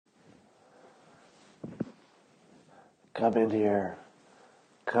Come in here.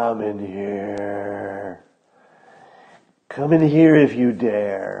 Come in here. Come in here if you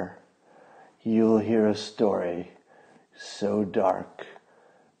dare. You'll hear a story so dark,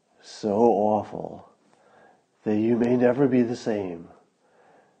 so awful, that you may never be the same.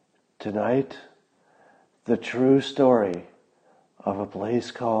 Tonight, the true story of a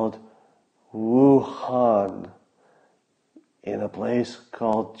place called Wuhan in a place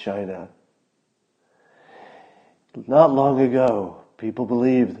called China. Not long ago, people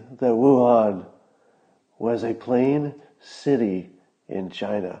believed that Wuhan was a plain city in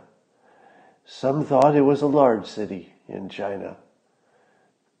China. Some thought it was a large city in China,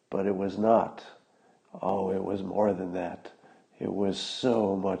 but it was not. Oh, it was more than that. It was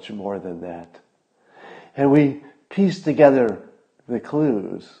so much more than that. And we pieced together the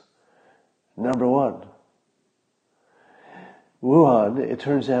clues. Number one, Wuhan, it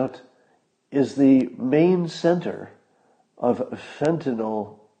turns out, is the main center of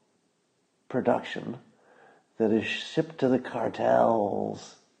fentanyl production that is shipped to the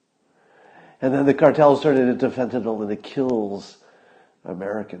cartels. And then the cartels turn it into fentanyl and it kills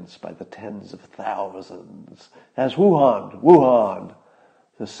Americans by the tens of thousands. As Wuhan,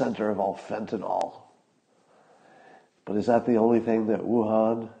 the center of all fentanyl. But is that the only thing that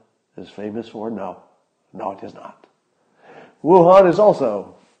Wuhan is famous for? No, it is not. Wuhan is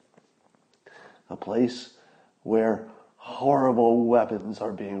also a place where horrible weapons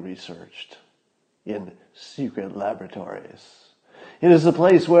are being researched in secret laboratories. It is a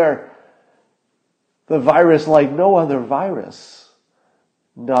place where the virus, like no other virus,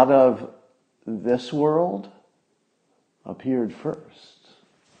 not of this world, appeared first.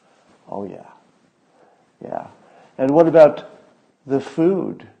 Oh yeah. And what about the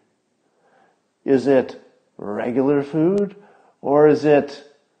food? Is it regular food or is it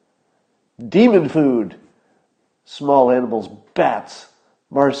demon food? Small animals, bats,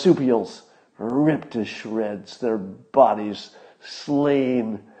 marsupials, ripped to shreds, their bodies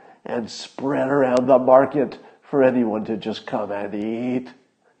slain and spread around the market for anyone to just come and eat.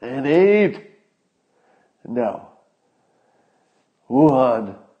 No.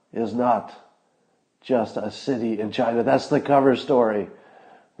 Wuhan is not just a city in China. That's the cover story.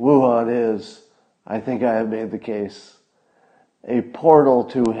 Wuhan is, I think I have made the case, a portal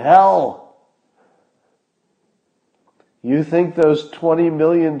to hell. You think those 20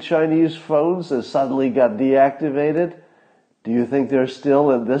 million Chinese phones that suddenly got deactivated, do you think they're still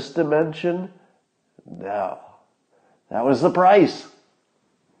in this dimension? No. That was the price.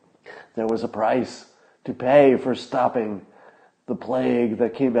 There was a price to pay for stopping the plague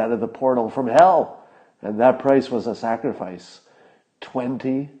that came out of the portal from hell. And that price was a sacrifice.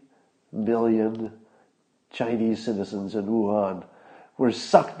 20 million Chinese citizens in Wuhan were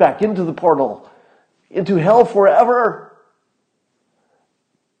sucked back into the portal, into hell forever.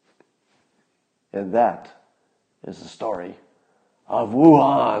 And that is the story of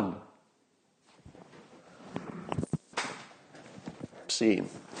Wuhan. Scene.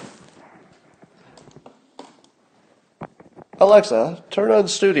 Alexa, turn on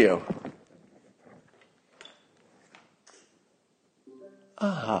studio.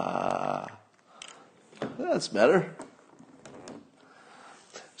 That's better.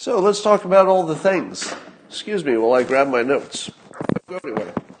 So let's talk about all the things. Excuse me while I grab my notes. Don't go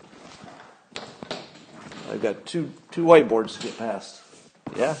anywhere. I've got two whiteboards to get past.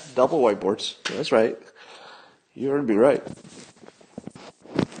 Yeah, double whiteboards. That's right. You heard me right.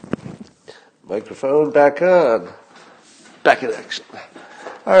 Microphone back on. Back in action.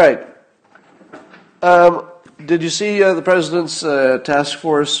 All right. Did you see the President's task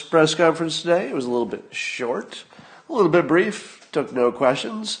force press conference today? It was a little bit short, a little bit brief, took no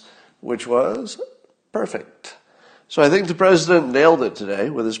questions, which was perfect. So I think the President nailed it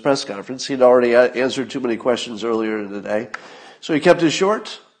today with his press conference. He'd already answered too many questions earlier in the day. So he kept it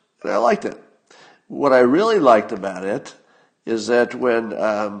short, and I liked it. What I really liked about it is that when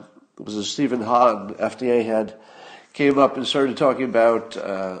it was Stephen Hahn, FDA head, came up and started talking about,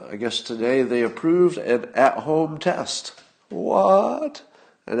 I guess today they approved an at-home test. What?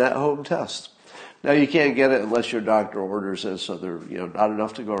 An at-home test. Now you can't get it unless your doctor orders it, so there's not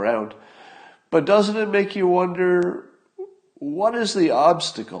enough to go around. But doesn't it make you wonder, what is the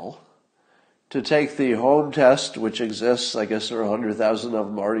obstacle to take the home test, which exists? I guess there are 100,000 of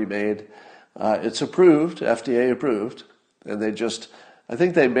them already made. It's approved, FDA approved, and I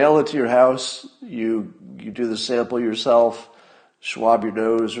think they mail it to your house. You do the sample yourself, swab your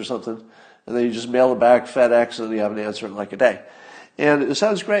nose or something, and then you just mail it back, FedEx, and you have an answer in like a day. And it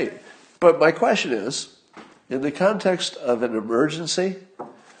sounds great. But my question is, in the context of an emergency,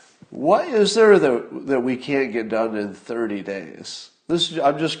 What is there that we can't get done in 30 days?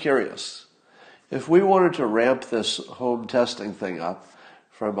 I'm just curious. If we wanted to ramp this home testing thing up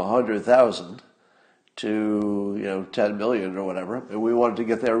from 100,000 to 10 million or whatever, and we wanted to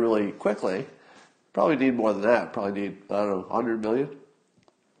get there really quickly, probably need more than that. Probably need, I don't know, 100 million.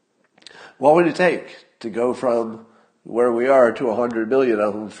 What would it take to go from where we are to 100 million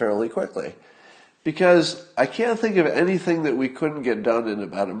of them fairly quickly? Because I can't think of anything that we couldn't get done in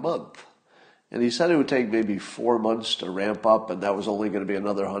about a month. And he said it would take maybe 4 months to ramp up, and that was only going to be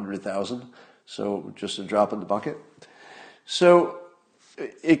another 100,000. So just a drop in the bucket. So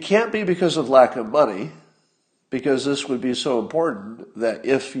it can't be because of lack of money, because this would be so important that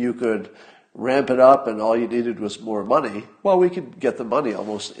if you could ramp it up and all you needed was more money, well, we could get the money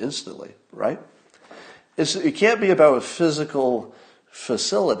almost instantly, right? It can't be about physical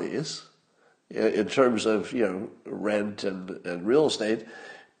facilities in terms of, rent and real estate,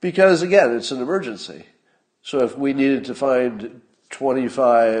 because again, it's an emergency. So if we needed to find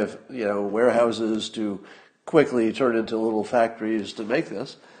 25, warehouses to quickly turn into little factories to make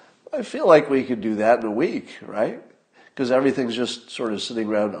this, I feel like we could do that in a week, right? Because everything's just sort of sitting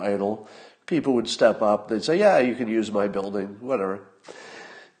around idle. People would step up. They'd say, yeah, you can use my building, whatever.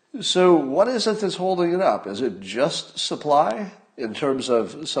 So what is it that's holding it up? Is it just supply in terms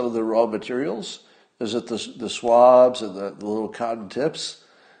of some of the raw materials? Is it the swabs and the little cotton tips,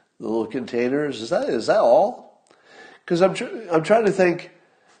 the little containers? Is that all? Because I'm trying to think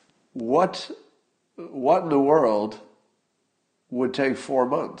what in the world would take 4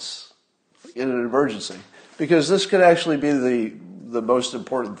 months in an emergency? Because this could actually be the most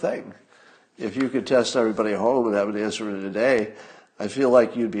important thing. If you could test everybody at home and have an answer in a day, I feel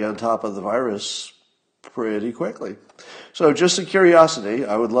like you'd be on top of the virus pretty quickly. So just a curiosity,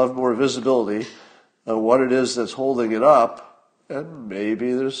 I would love more visibility on what it is that's holding it up, and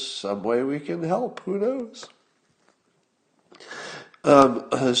maybe there's some way we can help. Who knows?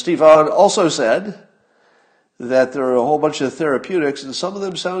 Stefan also said that there are a whole bunch of therapeutics, and some of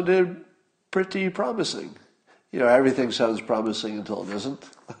them sounded pretty promising. Everything sounds promising until it isn't.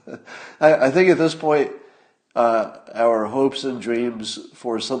 I think at this point, our hopes and dreams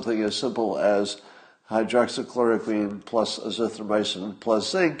for something as simple as hydroxychloroquine plus azithromycin plus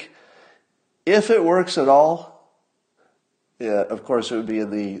zinc, if it works at all, yeah, of course it would be in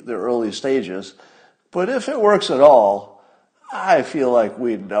the early stages, but if it works at all, I feel like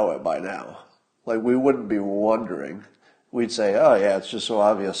we'd know it by now. Like we wouldn't be wondering. We'd say, oh yeah, it's just so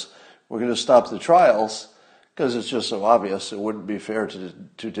obvious. We're going to stop the trials because it's just so obvious. It wouldn't be fair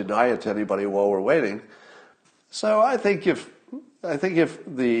to deny it to anybody while we're waiting. So I think if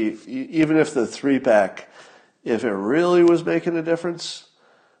even if the 3-pack, if it really was making a difference,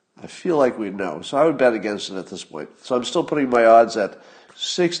 I feel like we'd know. So I would bet against it at this point. So I'm still putting my odds at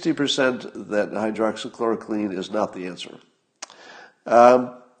 60% that hydroxychloroquine is not the answer.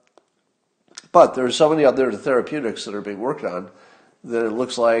 But there's so many other therapeutics that are being worked on that it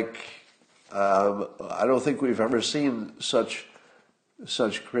looks like I don't think we've ever seen such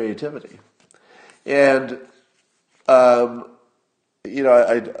creativity. And I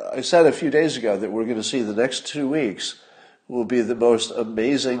said a few days ago that we're going to see the next 2 weeks will be the most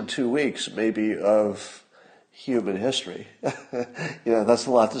amazing 2 weeks, maybe, of human history. That's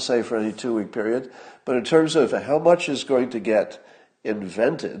a lot to say for any 2-week period. But in terms of how much is going to get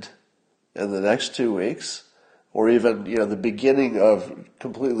invented in the next 2 weeks, or even, the beginning of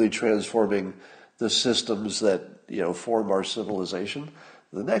completely transforming the systems that, form our civilization,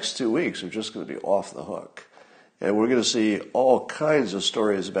 the next 2 weeks are just going to be off the hook. And we're going to see all kinds of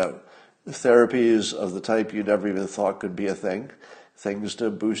stories about therapies of the type you never even thought could be a thing. Things to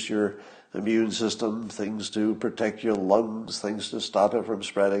boost your immune system, things to protect your lungs, things to stop it from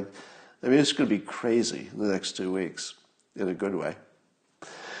spreading. I mean, it's going to be crazy the next 2 weeks in a good way.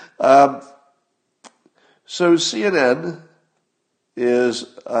 So CNN is,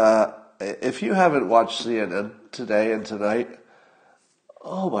 if you haven't watched CNN today and tonight,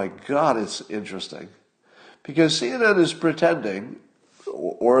 oh my God, it's interesting. Because CNN is pretending,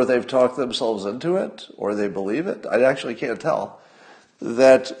 or they've talked themselves into it, or they believe it, I actually can't tell,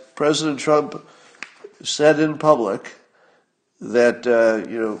 that President Trump said in public that,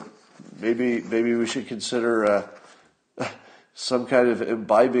 maybe we should consider some kind of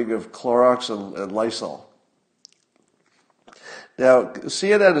imbibing of Clorox and Lysol. Now,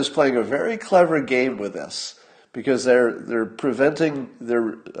 CNN is playing a very clever game with this because they're preventing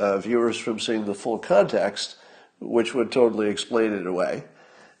their viewers from seeing the full context, which would totally explain it away.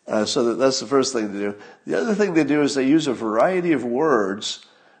 So that's the first thing to do. The other thing they do is they use a variety of words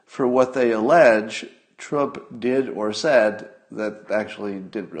for what they allege Trump did or said that actually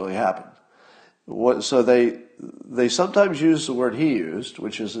didn't really happen. So they sometimes use the word he used,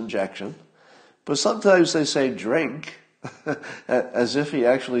 which is injection, but sometimes they say drink, as if he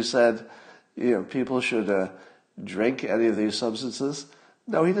actually said, people should drink any of these substances.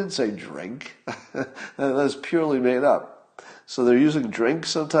 No, he didn't say drink. That's purely made up. So they're using drink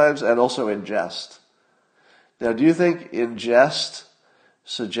sometimes and also ingest. Now, do you think ingest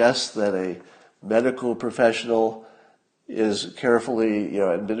suggests that a medical professional is carefully,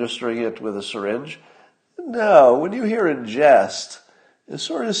 administering it with a syringe? No, when you hear ingest, it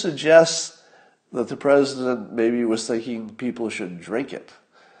sort of suggests that the president maybe was thinking people should drink it,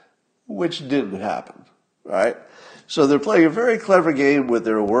 which didn't happen, right? So they're playing a very clever game with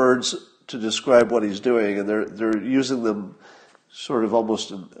their words to describe what he's doing, and they're using them sort of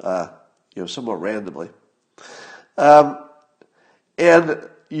almost, somewhat randomly. And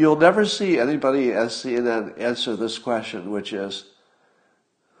you'll never see anybody at CNN answer this question, which is,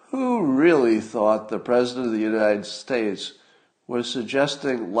 who really thought the President of the United States was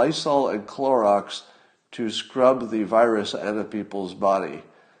suggesting Lysol and Clorox to scrub the virus out of people's body?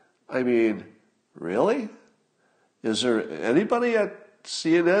 I mean, really? Is there anybody at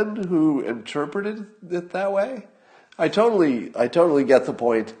CNN who interpreted it that way? I totally get the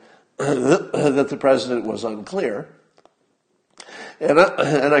point that the president was unclear. And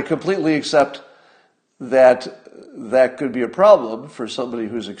I completely accept that could be a problem for somebody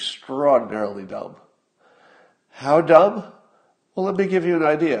who's extraordinarily dumb. How dumb? Well, let me give you an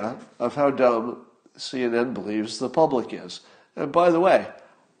idea of how dumb CNN believes the public is. And by the way,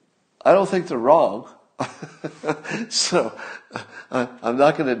 I don't think they're wrong. So I'm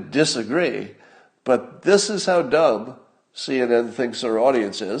not going to disagree. But this is how dumb CNN thinks their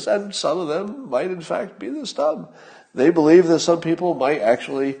audience is. And some of them might, in fact, be this dumb. They believe that some people might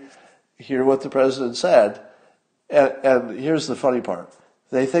actually hear what the president said. And here's the funny part.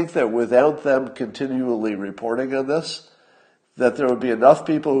 They think that without them continually reporting on this, that there would be enough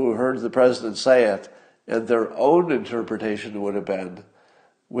people who heard the president say it, and their own interpretation would have been,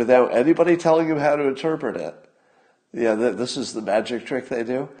 without anybody telling them how to interpret it. Yeah, this is the magic trick they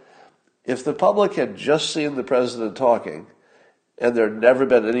do. If the public had just seen the president talking, and there had never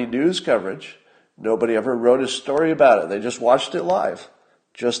been any news coverage, nobody ever wrote a story about it, they just watched it live,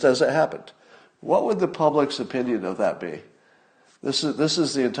 just as it happened, what would the public's opinion of that be? This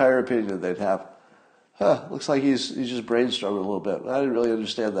is the entire opinion they'd have. Looks like he's just brainstorming a little bit. I didn't really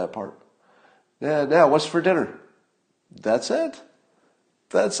understand that part. Yeah, now what's for dinner? That's it.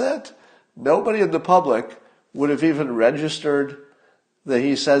 That's it. Nobody in the public would have even registered that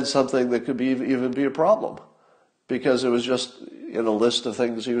he said something that could even be a problem, because it was just in a list of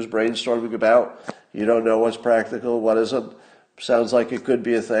things he was brainstorming about. You don't know what's practical, what isn't. Sounds like it could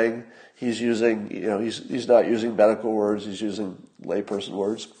be a thing. He's using, he's not using medical words. He's using layperson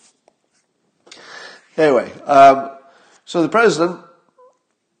words. Anyway, so the president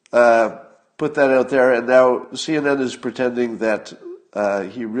put that out there, and now CNN is pretending that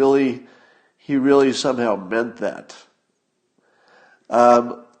he really somehow meant that.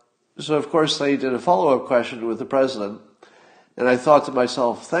 So of course they did a follow-up question with the president, and I thought to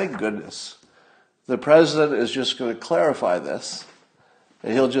myself, thank goodness, the president is just going to clarify this,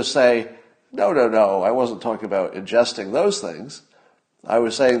 and he'll just say, no, I wasn't talking about ingesting those things. I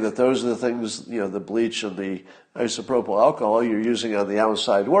was saying that those are the things, the bleach and the isopropyl alcohol you're using on the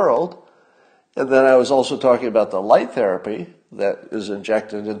outside world. And then I was also talking about the light therapy that is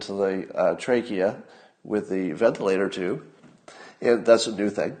injected into the trachea with the ventilator tube. And that's a new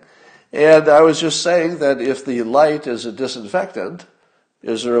thing. And I was just saying that if the light is a disinfectant,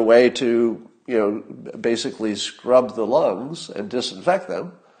 is there a way to, basically scrub the lungs and disinfect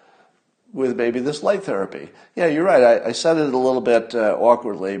them with maybe this light therapy? Yeah, you're right. I said it a little bit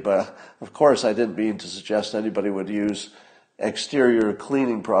awkwardly, but of course I didn't mean to suggest anybody would use exterior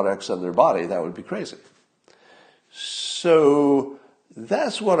cleaning products on their body. That would be crazy. So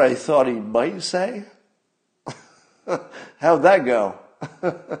that's what I thought he might say. How'd that go?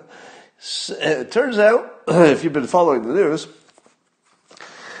 It turns out, if you've been following the news,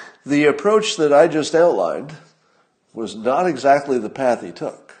 the approach that I just outlined was not exactly the path he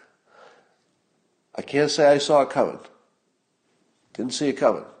took. I can't say I saw it coming. Didn't see it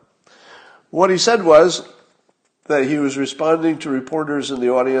coming. What he said was that he was responding to reporters in the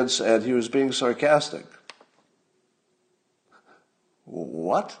audience and he was being sarcastic.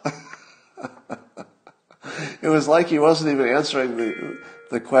 What? It was like he wasn't even answering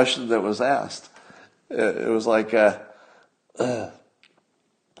the question that was asked. It was like, and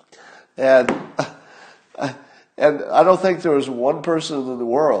I don't think there was one person in the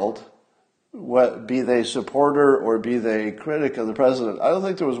world be they supporter or be they critic of the president, I don't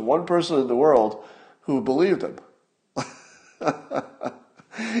think there was one person in the world who believed him.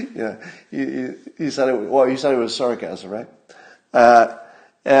 Yeah, he said it. Well, he said it was sarcasm, right? Uh,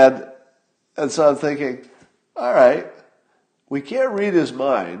 and so I'm thinking, all right, we can't read his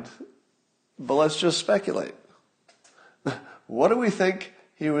mind, but let's just speculate. What do we think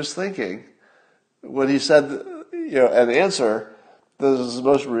he was thinking when he said, an answer that is the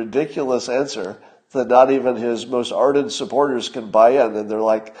most ridiculous answer that not even his most ardent supporters can buy in? And they're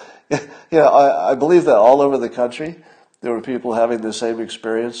like, I believe that all over the country there were people having the same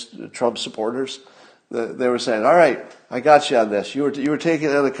experience, Trump supporters. They were saying, all right, I got you on this. You were taking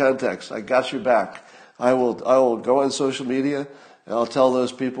it out of context. I got you back. I will go on social media and I'll tell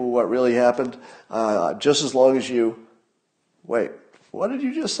those people what really happened, just as long as you... Wait, what did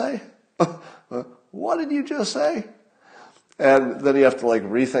you just say? What did you just say? And then you have to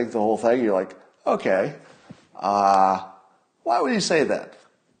rethink the whole thing. You're like, okay, why would he say that?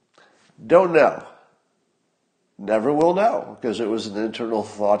 Don't know. Never will know, because it was an internal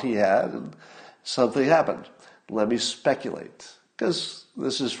thought he had and something happened. Let me speculate, because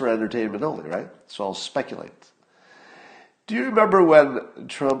this is for entertainment only, right? So I'll speculate. Do you remember when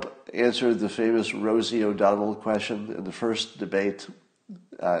Trump answered the famous Rosie O'Donnell question in the first debate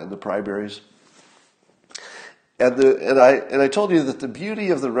in the primaries? And I told you that the beauty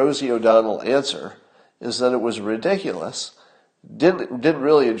of the Rosie O'Donnell answer is that it was ridiculous, didn't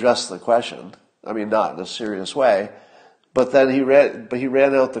really address the question. I mean, not in a serious way, but then he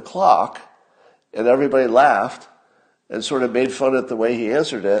ran out the clock, and everybody laughed and sort of made fun at the way he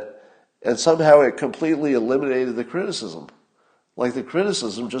answered it, and somehow it completely eliminated the criticism. Like the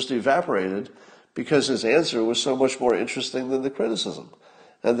criticism just evaporated because his answer was so much more interesting than the criticism.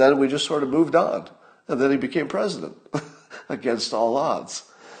 And then we just sort of moved on, and then he became president against all odds.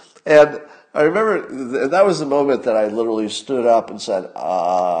 And I remember that was the moment that I literally stood up and said,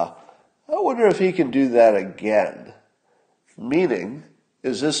 I wonder if he can do that again. Meaning,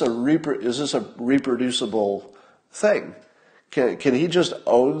 is this a reproducible thing? Can he just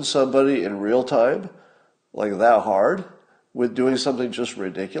own somebody in real time, like that hard, with doing something just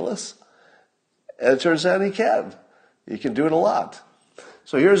ridiculous? And it turns out he can. He can do it a lot.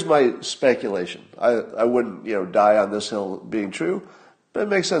 So here's my speculation. I wouldn't, die on this hill being true, but it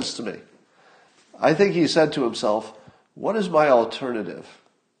makes sense to me. I think he said to himself, what is my alternative?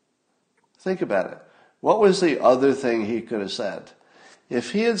 Think about it. What was the other thing he could have said?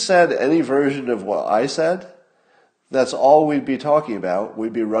 If he had said any version of what I said, that's all we'd be talking about.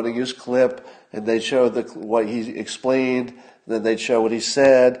 We'd be running his clip, and they'd show what he explained, and then they'd show what he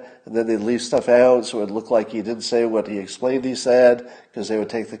said, and then they'd leave stuff out so it would look like he didn't say what he explained he said, because they would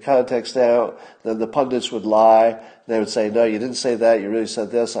take the context out. Then the pundits would lie. They would say, no, you didn't say that. You really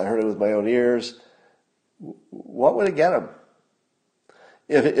said this. I heard it with my own ears. What would it get him?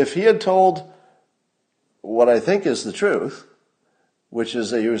 If he had told what I think is the truth, which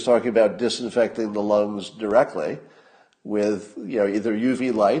is that he was talking about disinfecting the lungs directly with, either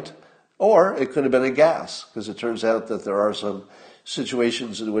UV light, or it could have been a gas, because it turns out that there are some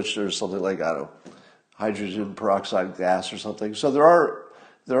situations in which there's something like, hydrogen peroxide gas or something. So there are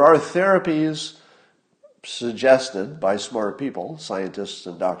therapies suggested by smart people, scientists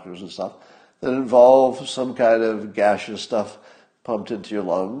and doctors and stuff, that involve some kind of gaseous stuff pumped into your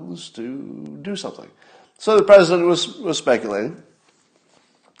lungs to do something. So the president was speculating.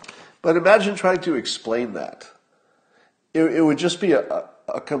 But imagine trying to explain that. It would just be a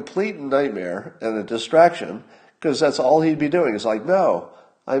complete nightmare and a distraction, because that's all he'd be doing. It's like, no,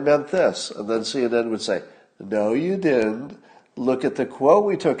 I meant this. And then CNN would say, no, you didn't. Look at the quote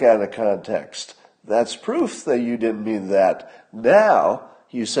we took out of context. That's proof that you didn't mean that. Now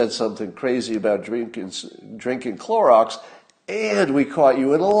you said something crazy about drinking Clorox, and we caught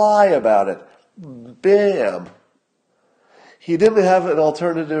you in a lie about it. Bam. He didn't have an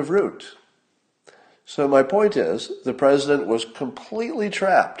alternative route. So my point is, the president was completely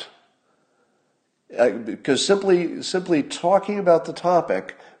trapped. Because simply talking about the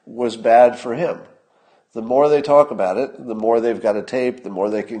topic was bad for him. The more they talk about it, the more they've got a tape, the more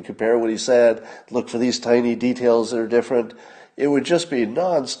they can compare what he said, look for these tiny details that are different. It would just be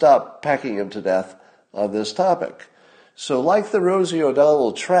nonstop pecking him to death on this topic. So like the Rosie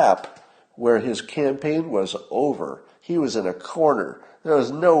O'Donnell trap, where his campaign was over, he was in a corner. There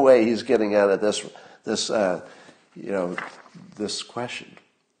was no way he's getting out of this question.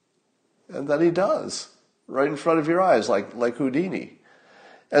 And then he does, right in front of your eyes, like Houdini.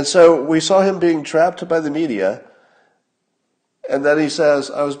 And so we saw him being trapped by the media, and then he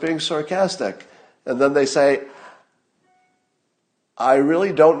says, I was being sarcastic. And then they say, I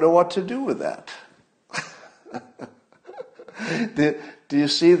really don't know what to do with that. Do you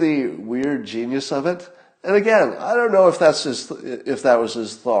see the weird genius of it? And again, I don't know if that was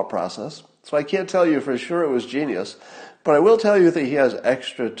his thought process. So I can't tell you for sure it was genius, but I will tell you that he has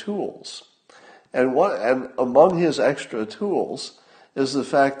extra tools. And among his extra tools is the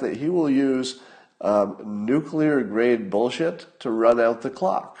fact that he will use nuclear grade bullshit to run out the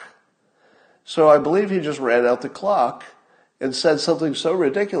clock. So I believe he just ran out the clock and said something so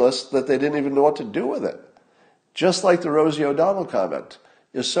ridiculous that they didn't even know what to do with it. Just like the Rosie O'Donnell comment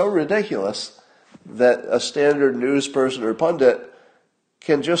is so ridiculous that a standard news person or pundit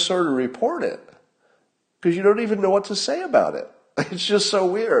can just sort of report it because you don't even know what to say about it. It's just so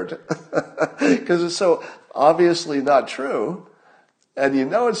weird because it's so obviously not true, and you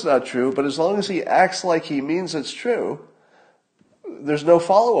know it's not true, but as long as he acts like he means it's true, there's no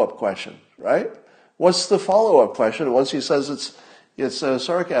follow-up question, right? What's the follow-up question once he says it's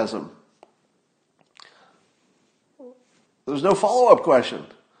sarcasm? There's no follow-up question.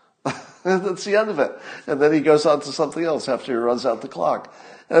 That's the end of it. And then he goes on to something else after he runs out the clock.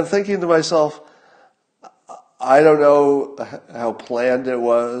 And I'm thinking to myself, I don't know how planned it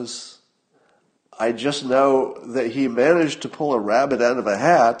was. I just know that he managed to pull a rabbit out of a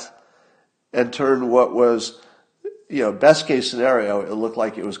hat and turn what was, best case scenario, it looked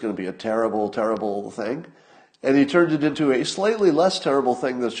like it was going to be a terrible, terrible thing. And he turned it into a slightly less terrible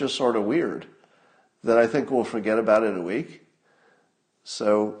thing that's just sort of weird that I think we'll forget about in a week.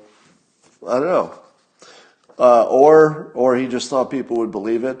 So, I don't know. Or he just thought people would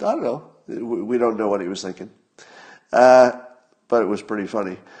believe it. I don't know. We don't know what he was thinking. But it was pretty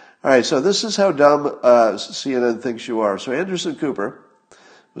funny. All right, so this is how dumb CNN thinks you are. So Anderson Cooper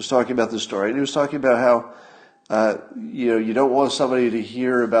was talking about this story, and he was talking about how you don't want somebody to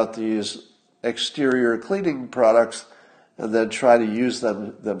hear about these exterior cleaning products and then try to use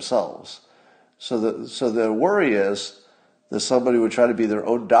them themselves. So the worry is that somebody would try to be their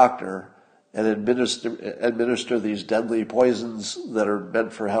own doctor and administer these deadly poisons that are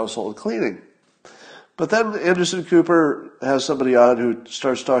meant for household cleaning. But then Anderson Cooper has somebody on who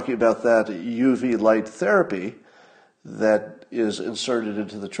starts talking about that UV light therapy that is inserted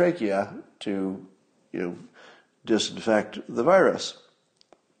into the trachea to, disinfect the virus.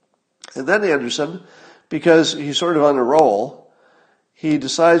 And then Anderson, because he's sort of on a roll, he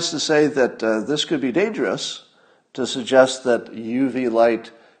decides to say that this could be dangerous, to suggest that UV light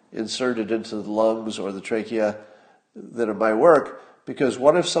inserted into the lungs or the trachea, that it might work, because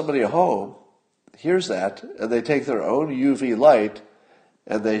what if somebody at home hears that and they take their own UV light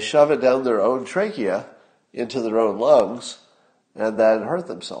and they shove it down their own trachea into their own lungs and then hurt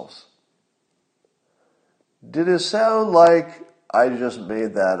themselves? Did it sound like I just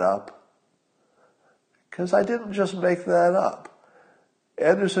made that up? Because I didn't just make that up.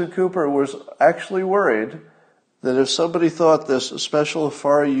 Anderson Cooper was actually worried that if somebody thought this special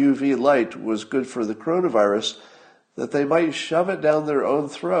far UV light was good for the coronavirus, that they might shove it down their own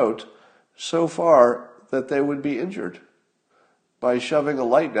throat so far that they would be injured by shoving a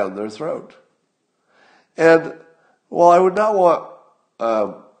light down their throat. And while I would not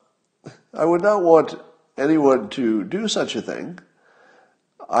want anyone to do such a thing,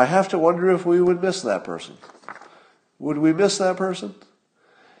 I have to wonder if we would miss that person. Would we miss that person?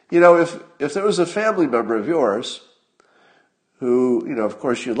 If there was a family member of yours who, of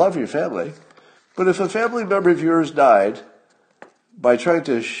course you love your family, but if a family member of yours died by trying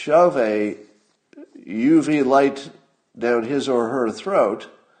to shove a UV light down his or her throat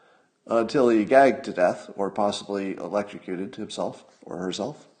until he gagged to death or possibly electrocuted himself or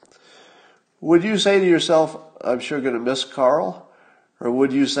herself, would you say to yourself, I'm sure going to miss Carl? Or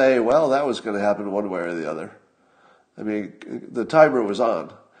would you say, well, that was going to happen one way or the other? I mean, the timer was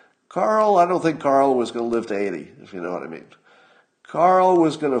on. I don't think Carl was going to live to 80, if you know what I mean. Carl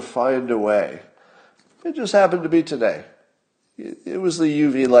was going to find a way. It just happened to be today. It was the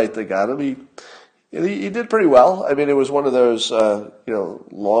UV light that got him. He did pretty well. I mean, it was one of those,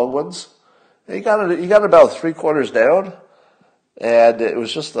 long ones. He got it about 3/4 down, and it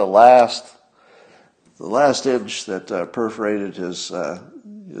was just the last inch that perforated his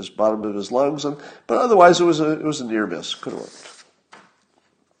bottom of his lungs, but otherwise it was a near miss. Could have worked.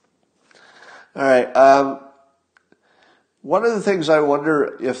 All right. One of the things I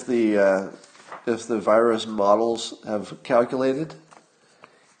wonder if the virus models have calculated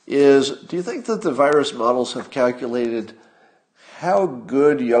is, do you think that the virus models have calculated how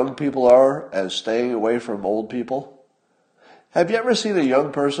good young people are at staying away from old people? Have you ever seen a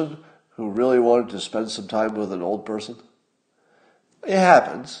young person who really wanted to spend some time with an old person? It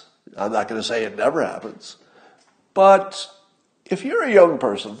happens. I'm not going to say it never happens. But if you're a young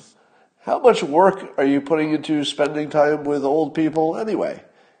person, how much work are you putting into spending time with old people anyway?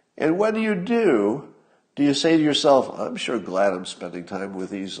 And when you do you say to yourself, I'm sure glad I'm spending time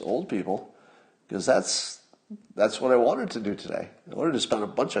with these old people, because that's what I wanted to do today. I wanted to spend a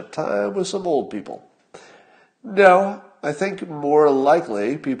bunch of time with some old people. No, I think more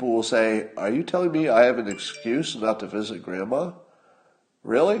likely people will say, are you telling me I have an excuse not to visit Grandma?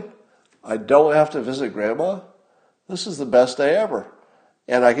 Really? I don't have to visit Grandma? This is the best day ever.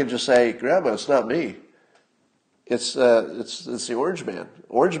 And I can just say, Grandma, it's not me. It's the Orange Man.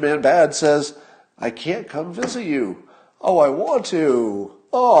 Orange Man Bad says, I can't come visit you. Oh, I want to.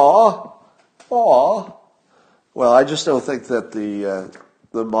 Aw. Well, I just don't think that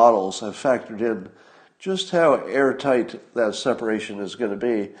the models have factored in just how airtight that separation is going to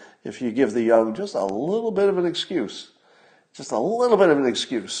be if you give the young just a little bit of an excuse. Just a little bit of an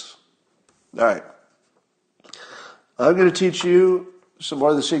excuse. All right. I'm going to teach you some more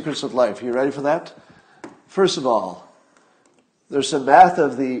of the secrets of life. You ready for that? First of all, there's some math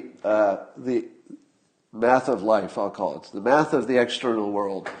of the math of life, I'll call it. The math of the external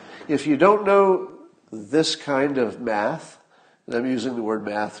world. If you don't know this kind of math, and I'm using the word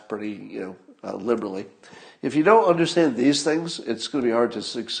math pretty, liberally. If you don't understand these things, it's going to be hard to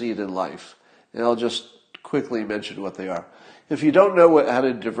succeed in life. And I'll just quickly mention what they are. If you don't know how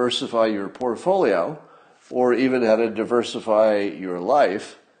to diversify your portfolio, or even how to diversify your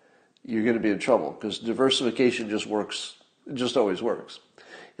life, you're going to be in trouble, because diversification just always works.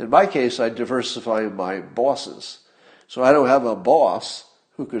 In my case, I diversify my bosses. So I don't have a boss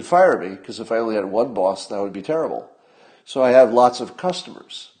who could fire me, because if I only had one boss, that would be terrible. So I have lots of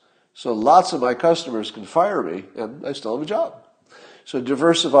customers. So lots of my customers can fire me, and I still have a job. So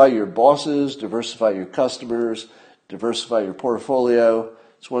diversify your bosses, diversify your customers, diversify your portfolio.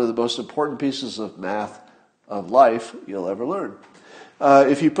 It's one of the most important pieces of math of life you'll ever learn.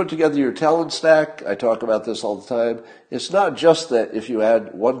 If you put together your talent stack, I talk about this all the time, it's not just that if you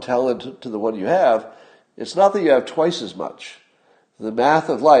add one talent to the one you have, it's not that you have twice as much. The math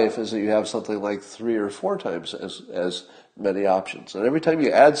of life is that you have something like 3 or 4 times as many options. And every time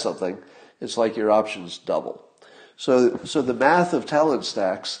you add something, it's like your options double. So the math of talent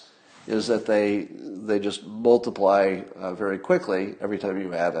stacks is that they just multiply very quickly every time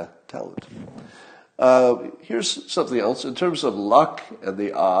you add a talent. Here's something else. In terms of luck and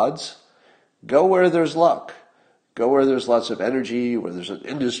the odds, go where there's luck. Go where there's lots of energy, where there's an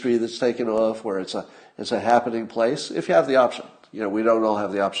industry that's taken off, where it's a happening place, if you have the option. We don't all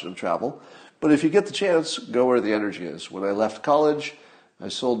have the option of travel. But if you get the chance, go where the energy is. When I left college, I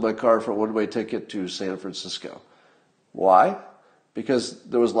sold my car for a one-way ticket to San Francisco. Why? Because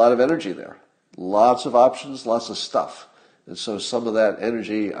there was a lot of energy there. Lots of options, lots of stuff. And so some of that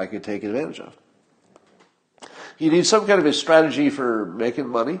energy I could take advantage of. You need some kind of a strategy for making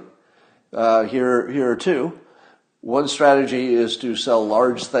money. Here are two. One strategy is to sell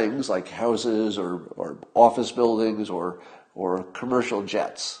large things like houses or office buildings or commercial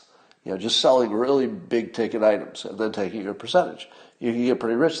jets. Just selling really big ticket items and then taking a percentage. You can get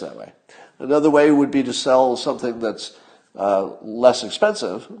pretty rich that way. Another way would be to sell something that's less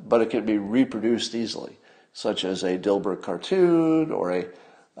expensive, but it can be reproduced easily, such as a Dilbert cartoon or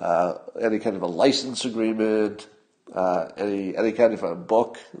any kind of a license agreement, any kind of a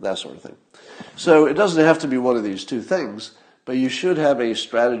book, that sort of thing. So it doesn't have to be one of these two things, but you should have a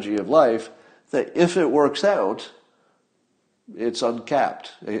strategy of life that if it works out, it's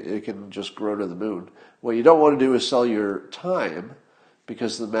uncapped. It can just grow to the moon. What you don't want to do is sell your time,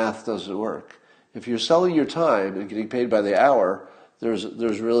 because the math doesn't work. If you're selling your time and getting paid by the hour, there's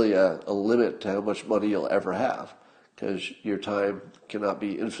really a limit to how much money you'll ever have, because your time cannot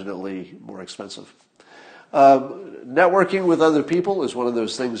be infinitely more expensive. Networking with other people is one of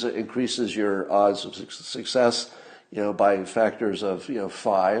those things that increases your odds of success, by factors of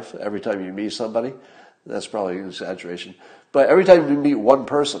 5 every time you meet somebody. That's probably an exaggeration. But every time you meet one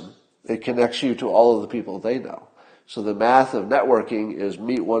person, it connects you to all of the people they know. So the math of networking is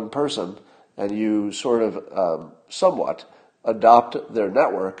meet one person and you sort of somewhat adopt their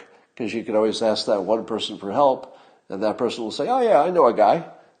network, because you can always ask that one person for help and that person will say, oh yeah, I know a guy,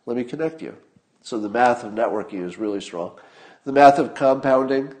 let me connect you. So the math of networking is really strong. The math of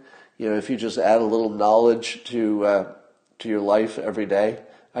compounding, if you just add a little knowledge to your life every day.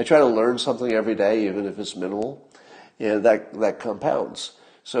 I try to learn something every day, even if it's minimal, and that compounds.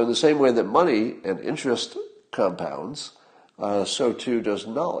 So in the same way that money and interest compounds, so too does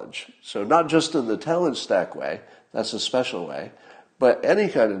knowledge. So not just in the talent stack way, that's a special way, but any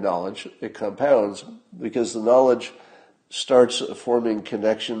kind of knowledge, it compounds, because the knowledge starts forming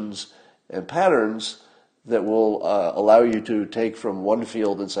connections and patterns that will allow you to take from one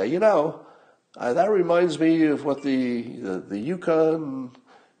field and say, that reminds me of what the Yukon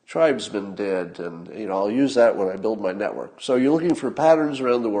tribesmen did, and I'll use that when I build my network. So you're looking for patterns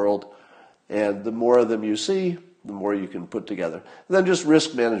around the world, and the more of them you see, the more you can put together. And then just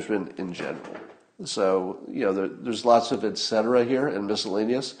risk management in general. So there's lots of et cetera here and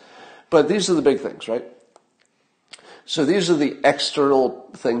miscellaneous, but these are the big things, right? So these are the external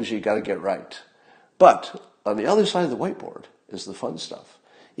things you got to get right. But on the other side of the whiteboard is the fun stuff.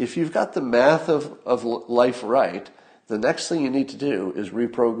 If you've got the math of life right, the next thing you need to do is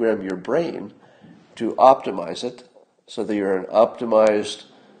reprogram your brain to optimize it so that you're an optimized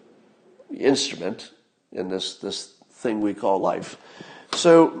instrument in this thing we call life.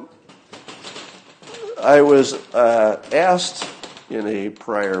 So I was asked in a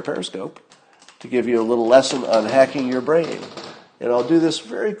prior Periscope to give you a little lesson on hacking your brain. And I'll do this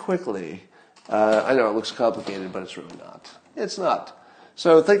very quickly. I know it looks complicated, but it's really not. It's not.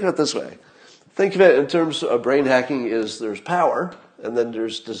 So think of it this way. Think of it in terms of brain hacking is there's power and then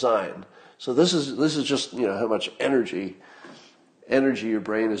there's design. So this is just how much energy your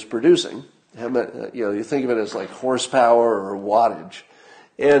brain is producing. How much, you think of it as like horsepower or wattage.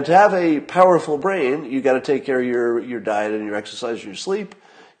 And to have a powerful brain, you got to take care of your diet and your exercise and your sleep.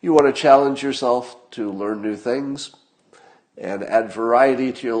 You want to challenge yourself to learn new things and add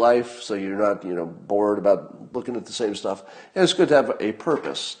variety to your life so you're not, bored about looking at the same stuff. And it's good to have a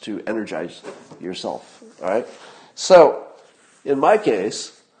purpose to energize yourself, all right? So, in my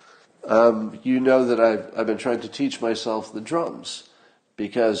case, that I've been trying to teach myself the drums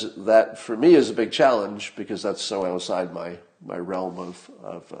because that, for me, is a big challenge because that's so outside my realm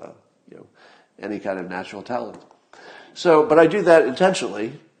of any kind of natural talent. So, but I do that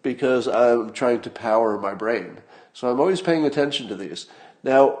intentionally because I'm trying to power my brain. So I'm always paying attention to these.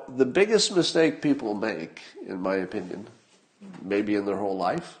 Now, the biggest mistake people make, in my opinion, maybe in their whole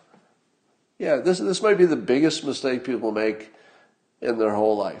life, this might be the biggest mistake people make in their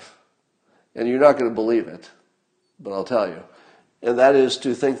whole life. And you're not going to believe it, but I'll tell you. And that is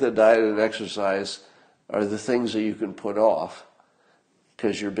to think that diet and exercise are the things that you can put off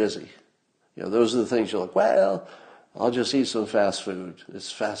because you're busy. Those are the things you're like, well, I'll just eat some fast food.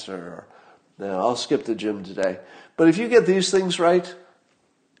 It's faster. Or, no, I'll skip the gym today. But if you get these things right,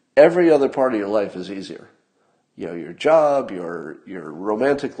 every other part of your life is easier. Your job, your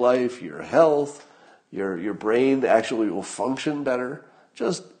romantic life, your health, your brain actually will function better.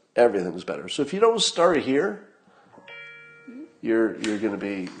 Just everything's better. So if you don't start here, you're going to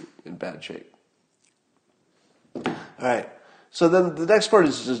be in bad shape. All right. So then the next part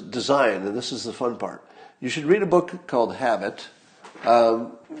is design, and this is the fun part. You should read a book called Habit.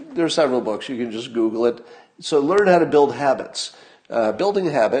 There are several books. You can just Google it. So learn how to build habits. Building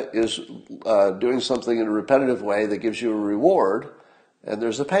a habit is doing something in a repetitive way that gives you a reward, and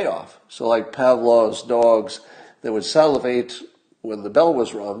there's a payoff. So like Pavlov's dogs that would salivate when the bell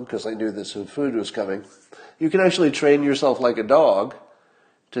was rung, because they knew that some food was coming. You can actually train yourself like a dog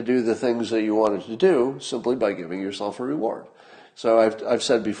to do the things that you wanted to do simply by giving yourself a reward. So I've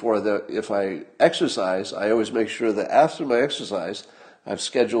said before that if I exercise, I always make sure that after my exercise, I've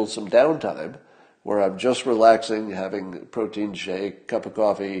scheduled some downtime where I'm just relaxing, having a protein shake, cup of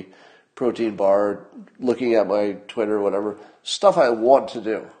coffee, protein bar, looking at my Twitter, whatever, stuff I want to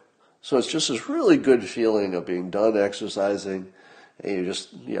do. So it's just this really good feeling of being done exercising and you're just,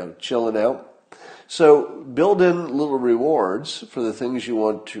 chilling out. So build in little rewards for the things you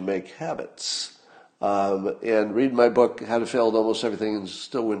want to make habits. And read my book, How to Fail at Almost Everything and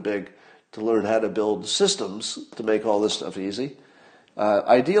Still Win Big, to learn how to build systems to make all this stuff easy.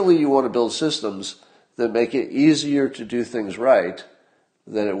 Ideally, you want to build systems that make it easier to do things right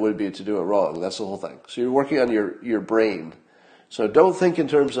than it would be to do it wrong. That's the whole thing. So you're working on your brain. So don't think in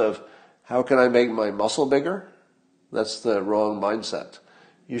terms of, how can I make my muscle bigger? That's the wrong mindset.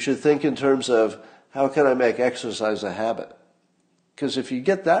 You should think in terms of, how can I make exercise a habit? Because if you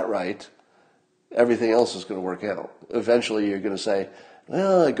get that right, everything else is going to work out. Eventually you're going to say,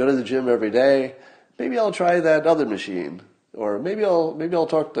 well, I go to the gym every day. Maybe I'll try that other machine. Or maybe I'll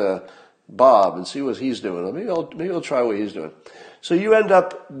talk to Bob and see what he's doing. Or maybe I'll try what he's doing. So you end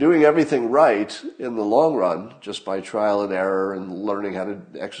up doing everything right in the long run just by trial and error and learning how to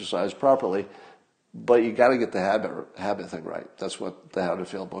exercise properly. But you got to get the habit thing right. That's what the How to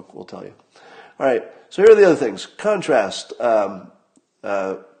Fail book will tell you. All right. So here are the other things. Contrast. Did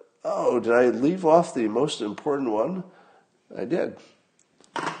I leave off the most important one? I did.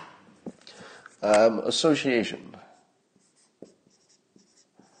 Association.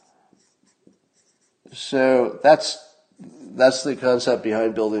 So that's the concept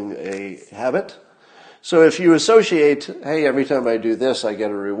behind building a habit. So if you associate, hey, every time I do this, I get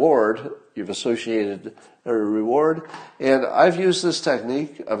a reward, you've associated a reward. And I've used this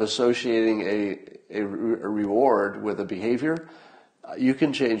technique of associating a reward with a behavior. You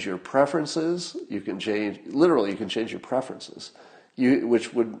can change your preferences. You can change your preferences,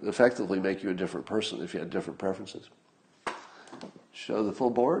 which would effectively make you a different person if you had different preferences. Show the full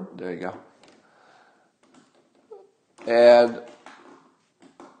board. There you go. And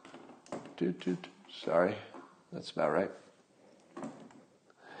sorry, that's about right.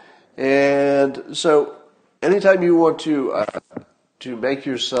 And so anytime you want to make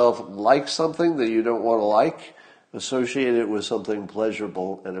yourself like something that you don't want to like, associate it with something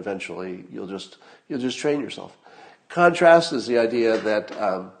pleasurable, and eventually you'll just train yourself. Contrast is the idea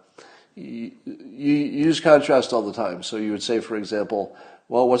that you use contrast all the time. So you would say, for example,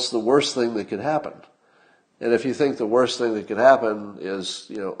 well, what's the worst thing that could happen? And if you think the worst thing that could happen is,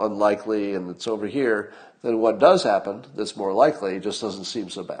 unlikely and it's over here, then what does happen that's more likely just doesn't seem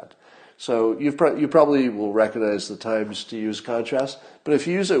so bad. So you probably will recognize the times to use contrast, but if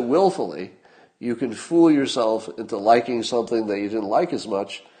you use it willfully, you can fool yourself into liking something that you didn't like as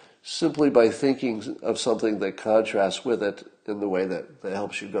much simply by thinking of something that contrasts with it in the way that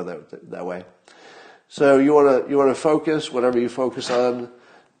helps you go that way. So you want to focus. Whatever you focus on,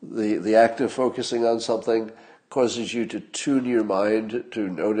 the act of focusing on something causes you to tune your mind to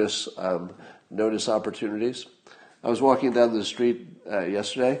notice opportunities. I was walking down the street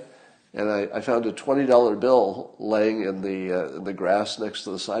yesterday, and I found a $20 bill laying in the grass next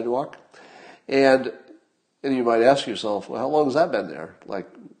to the sidewalk, and you might ask yourself, well, how long has that been there?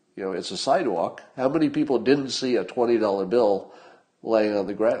 It's a sidewalk. How many people didn't see a $20 bill laying on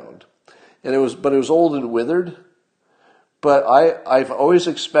the ground? But it was old and withered. But I've always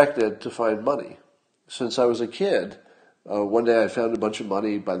expected to find money. Since I was a kid, one day I found a bunch of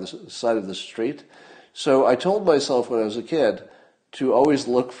money by the side of the street. So I told myself when I was a kid to always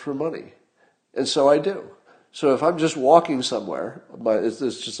look for money. And so I do. So if I'm just walking somewhere, it's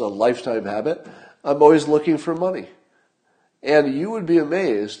just a lifetime habit, I'm always looking for money. And you would be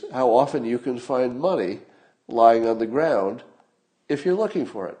amazed how often you can find money lying on the ground if you're looking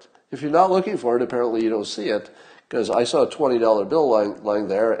for it. If you're not looking for it, apparently you don't see it, because I saw a $20 bill lying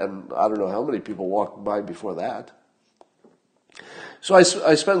there, and I don't know how many people walked by before that. So I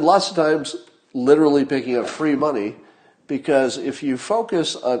spend lots of times literally picking up free money, because if you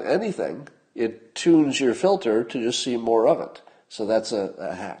focus on anything, it tunes your filter to just see more of it. So that's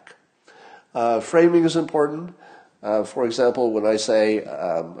a hack. Framing is important. For example, when I say,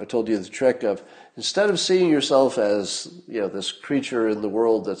 I told you the trick of, instead of seeing yourself as, this creature in the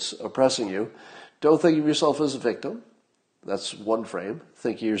world that's oppressing you, don't think of yourself as a victim. That's one frame.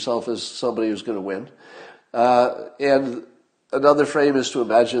 Think of yourself as somebody who's going to win. And another frame is to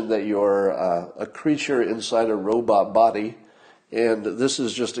imagine that you're a creature inside a robot body, and this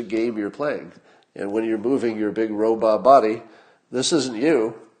is just a game you're playing. And when you're moving your big robot body, this isn't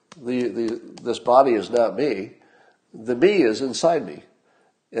you. This body is not me. The me is inside me,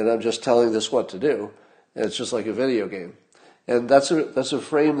 and I'm just telling this what to do. And it's just like a video game, and that's a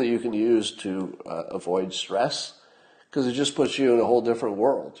frame that you can use to avoid stress, because it just puts you in a whole different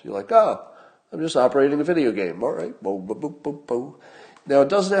world. You're like, oh, I'm just operating a video game. All right, boom, boom, boom, boom, boom. Now it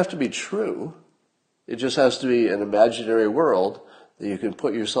doesn't have to be true. It just has to be an imaginary world that you can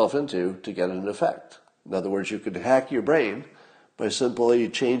put yourself into to get an effect. In other words, you could hack your brain by simply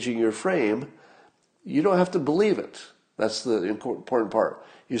changing your frame. You don't have to believe it. That's the important part.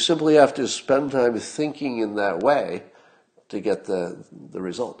 You simply have to spend time thinking in that way to get the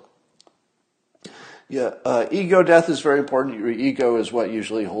result. Yeah, ego death is very important. Your ego is what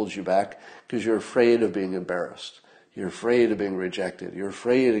usually holds you back, because you're afraid of being embarrassed. You're afraid of being rejected. You're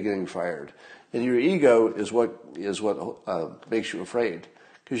afraid of getting fired. And your ego is what makes you afraid,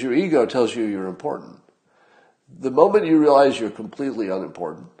 because your ego tells you you're important. The moment you realize you're completely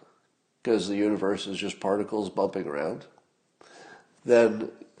unimportant, because the universe is just particles bumping around, then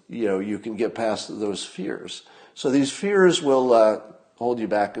you can get past those fears. So these fears will hold you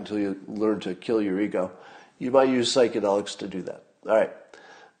back until you learn to kill your ego. You might use psychedelics to do that. All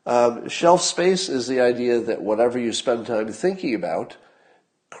right. Shelf space is the idea that whatever you spend time thinking about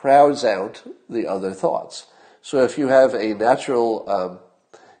crowds out the other thoughts. So if you have a natural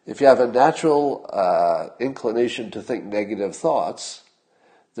inclination to think negative thoughts,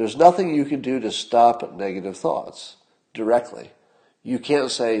 there's nothing you can do to stop negative thoughts directly. You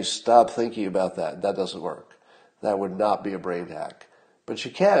can't say, stop thinking about that. That doesn't work. That would not be a brain hack. But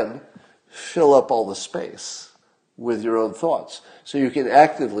you can fill up all the space with your own thoughts. So you can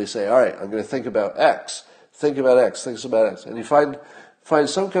actively say, all right, I'm going to think about X. Think about X. Think about X. And you find find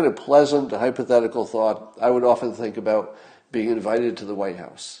some kind of pleasant hypothetical thought, I would often think about being invited to the White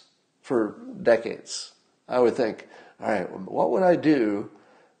House for decades. I would think, all right, what would I do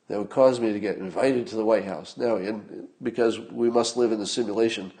that would cause me to get invited to the White House? Now, because we must live in the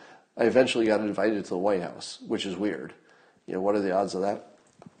simulation, I eventually got invited to the White House, which is weird. What are the odds of that?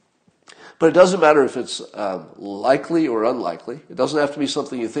 But it doesn't matter if it's likely or unlikely. It doesn't have to be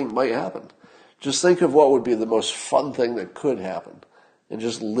something you think might happen. Just think of what would be the most fun thing that could happen and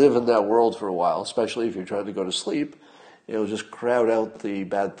just live in that world for a while, especially if you're trying to go to sleep. It'll just crowd out the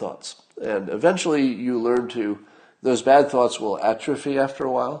bad thoughts. And eventually you learn those bad thoughts will atrophy after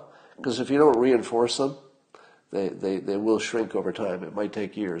a while, because if you don't reinforce them, they will shrink over time. It might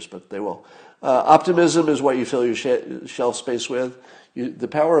take years, but they will. Optimism is what you fill your shelf space with. The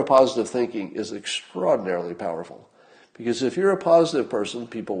power of positive thinking is extraordinarily powerful, because if you're a positive person,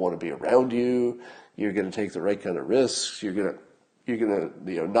 people want to be around you. You're going to take the right kind of risks. You're going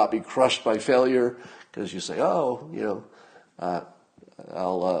to not be crushed by failure, because you say, I'll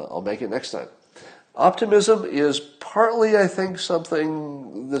make it next time. Optimism is partly, I think,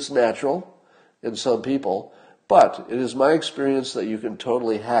 something that's natural in some people, but it is my experience that you can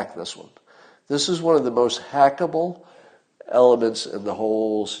totally hack this one. This is one of the most hackable elements in the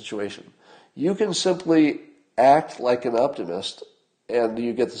whole situation. You can simply act like an optimist and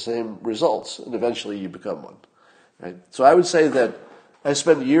you get the same results, and eventually you become one. Right? So I would say that I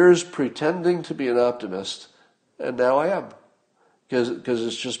spent years pretending to be an optimist, and now I am. Because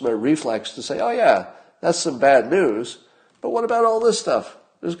it's just my reflex to say, oh yeah, that's some bad news, but what about all this stuff?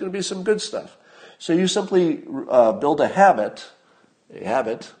 There's going to be some good stuff. So you simply build a habit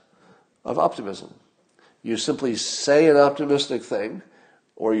of optimism. You simply say an optimistic thing,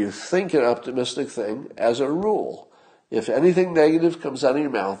 or you think an optimistic thing as a rule. If anything negative comes out of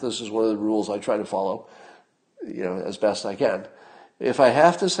your mouth, this is one of the rules I try to follow, as best I can. If I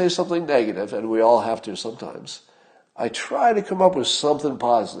have to say something negative, and we all have to sometimes, I try to come up with something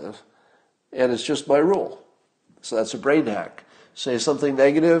positive, and it's just my rule. So that's a brain hack. Say something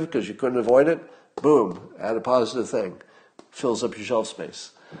negative because you couldn't avoid it, boom, add a positive thing. Fills up your shelf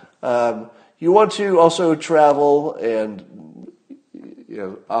space. You want to also travel and,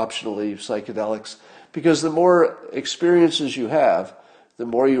 optionally psychedelics, because the more experiences you have, the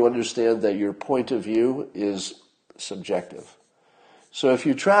more you understand that your point of view is subjective. So if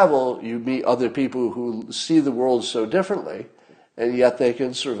you travel, you meet other people who see the world so differently, and yet they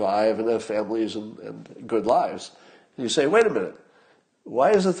can survive and have families and good lives. And you say, wait a minute,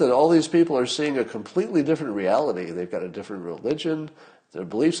 why is it that all these people are seeing a completely different reality? They've got a different religion, their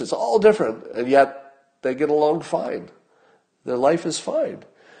beliefs, it's all different, and yet they get along fine. Their life is fine.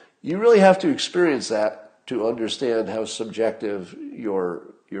 You really have to experience that to understand how subjective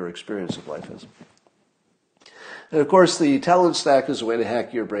your experience of life is. And of course, the talent stack is a way to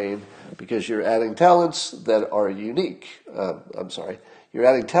hack your brain, because you're adding talents that are unique. You're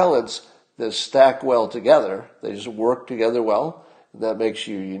adding talents that stack well together. They just work together well, and that makes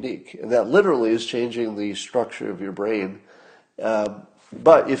you unique. And that literally is changing the structure of your brain.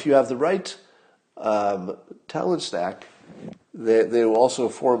 But if you have the right talent stack, they will also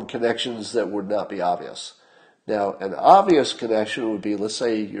form connections that would not be obvious. Now, an obvious connection would be, let's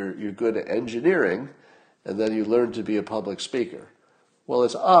say you're good at engineering, and then you learn to be a public speaker. Well,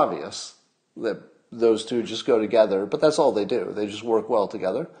 it's obvious that those two just go together, but that's all they do. They just work well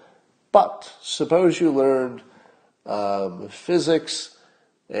together. But suppose you learned physics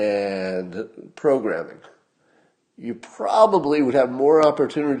and programming. You probably would have more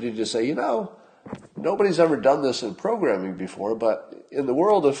opportunity to say, nobody's ever done this in programming before, but in the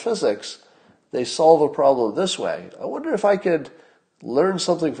world of physics, they solve a problem this way. I wonder if I could learn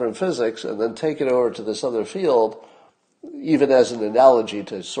something from physics and then take it over to this other field, even as an analogy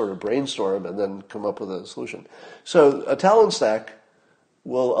to sort of brainstorm and then come up with a solution. So a talent stack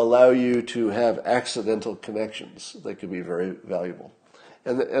will allow you to have accidental connections that could be very valuable.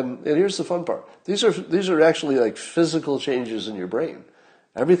 And here's the fun part. These are actually like physical changes in your brain.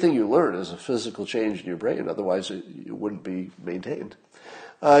 Everything you learn is a physical change in your brain, otherwise it wouldn't be maintained.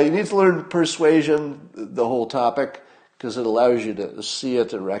 You need to learn persuasion, the whole topic, because it allows you to see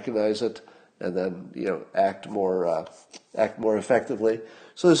it and recognize it, and then act more effectively.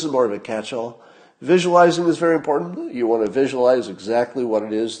 So this is more of a catch-all. Visualizing is very important. You want to visualize exactly what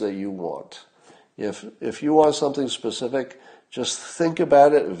it is that you want. If you want something specific, just think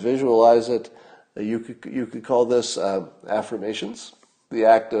about it, visualize it. You could call this affirmations, the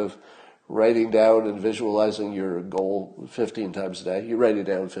act of writing down and visualizing your goal 15 times a day. You write it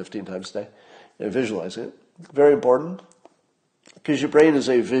down 15 times a day and visualizing it. Very important, because your brain is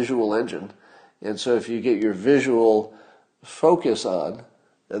a visual engine. And so if you get your visual focus on,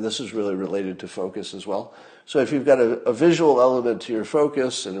 and this is really related to focus as well. So if you've got a visual element to your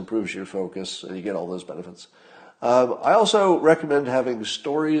focus, it improves your focus, and you get all those benefits. I also recommend having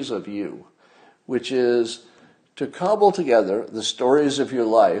stories of you, which is to cobble together the stories of your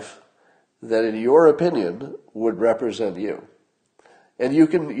life that, in your opinion, would represent you. And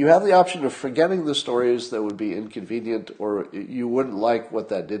you have the option of forgetting the stories that would be inconvenient or you wouldn't like what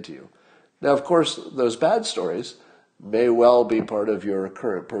that did to you. Now, of course, those bad stories may well be part of your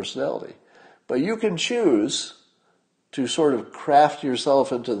current personality. But you can choose to sort of craft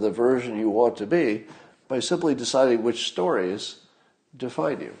yourself into the version you want to be by simply deciding which stories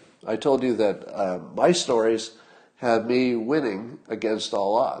define you. I told you that my stories have me winning against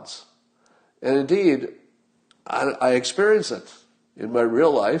all odds. And indeed, I experience it. In my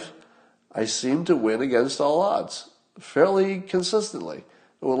real life, I seem to win against all odds fairly consistently.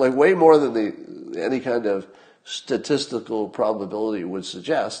 Well, like way more than any kind of statistical probability would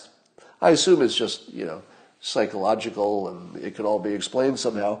suggest. I assume it's just, psychological and it can all be explained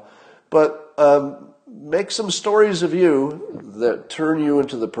somehow. But make some stories of you that turn you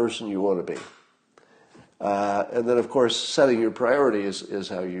into the person you want to be. And then, of course, setting your priorities is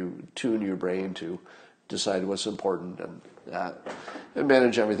how you tune your brain to decide what's important and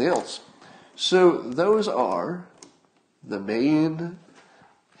manage everything else. So those are the main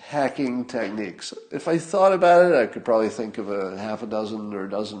hacking techniques. If I thought about it, I could probably think of a half a dozen or a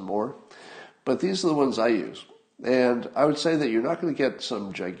dozen more. But these are the ones I use. And I would say that you're not going to get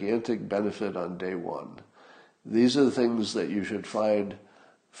some gigantic benefit on day one. These are the things that you should find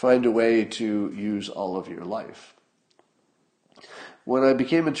a way to use all of your life. When I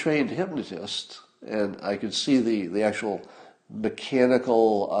became a trained hypnotist, and I could see the actual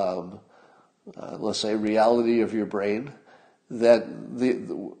mechanical, let's say, reality of your brain, that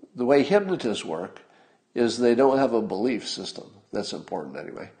the way hypnotists work is they don't have a belief system. That's important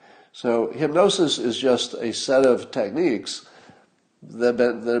anyway. So hypnosis is just a set of techniques that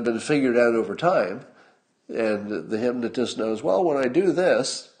have been figured out over time, and the hypnotist knows, well, when I do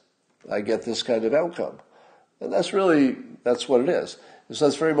this, I get this kind of outcome. And that's what it is. So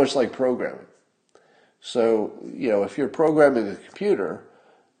that's very much like programming. So, if you're programming a computer,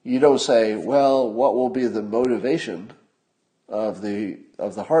 you don't say, well, what will be the motivation of the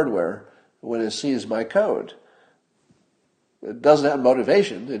hardware when it sees my code? It doesn't have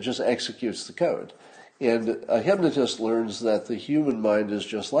motivation, it just executes the code. And a hypnotist learns that the human mind is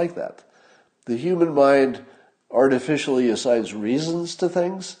just like that. The human mind artificially assigns reasons to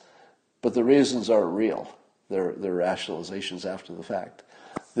things, but the reasons aren't real. They're rationalizations after the fact.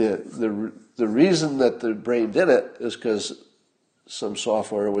 The reason that the brain did it is because some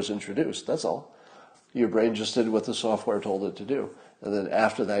software was introduced. That's all. Your brain just did what the software told it to do. And then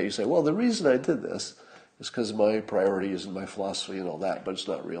after that you say, well, the reason I did this is because of my priorities and my philosophy and all that, but it's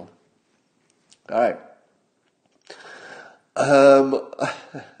not real. All right.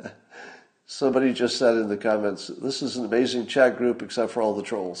 Somebody just said in the comments, this is an amazing chat group except for all the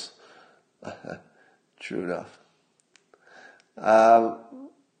trolls. True enough.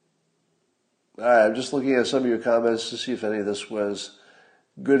 All right, I'm just looking at some of your comments to see if any of this was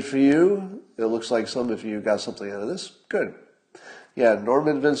good for you. It looks like some of you got something out of this. Good. Yeah,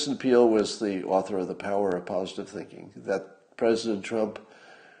 Norman Vincent Peale was the author of The Power of Positive Thinking that President Trump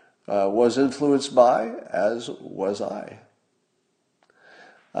was influenced by, as was I.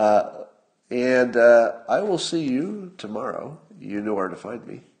 And I will see you tomorrow. You know where to find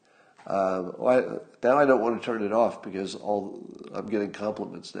me. Now I don't want to turn it off because I'm getting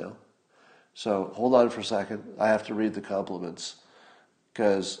compliments now. So hold on for a second. I have to read the compliments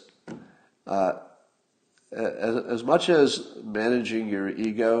because as much as managing your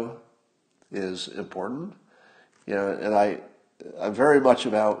ego is important, and I'm very much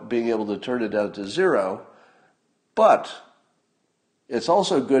about being able to turn it down to zero, but it's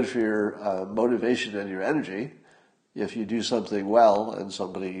also good for your motivation and your energy if you do something well and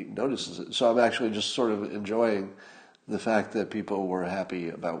somebody notices it. So I'm actually just sort of enjoying the fact that people were happy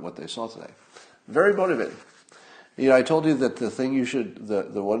about what they saw today. Very motivating. I told you that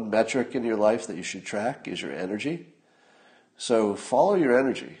the one metric in your life that you should track is your energy. So follow your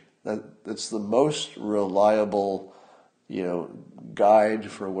energy. That's the most reliable, guide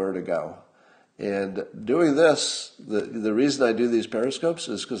for where to go. And doing this, the reason I do these periscopes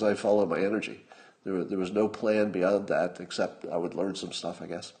is because I follow my energy. There was no plan beyond that, except I would learn some stuff, I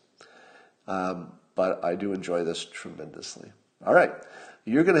guess. But I do enjoy this tremendously. All right.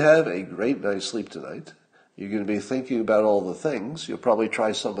 You're going to have a great night's sleep tonight. You're going to be thinking about all the things. You'll probably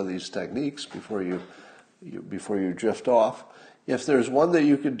try some of these techniques before you drift off. If there's one that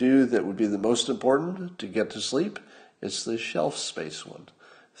you could do that would be the most important to get to sleep, It's the shelf space one.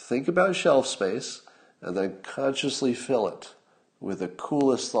 Think about shelf space and then consciously fill it with the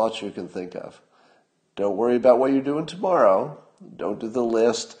coolest thoughts you can think of. Don't worry about what you're doing tomorrow. Don't do the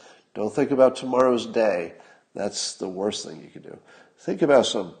list. Don't think about tomorrow's day. That's the worst thing you can do. Think about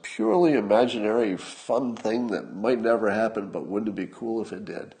some purely imaginary fun thing that might never happen, but wouldn't it be cool if it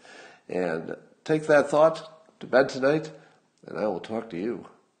did? And take that thought to bed tonight, and I will talk to you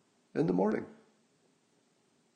in the morning.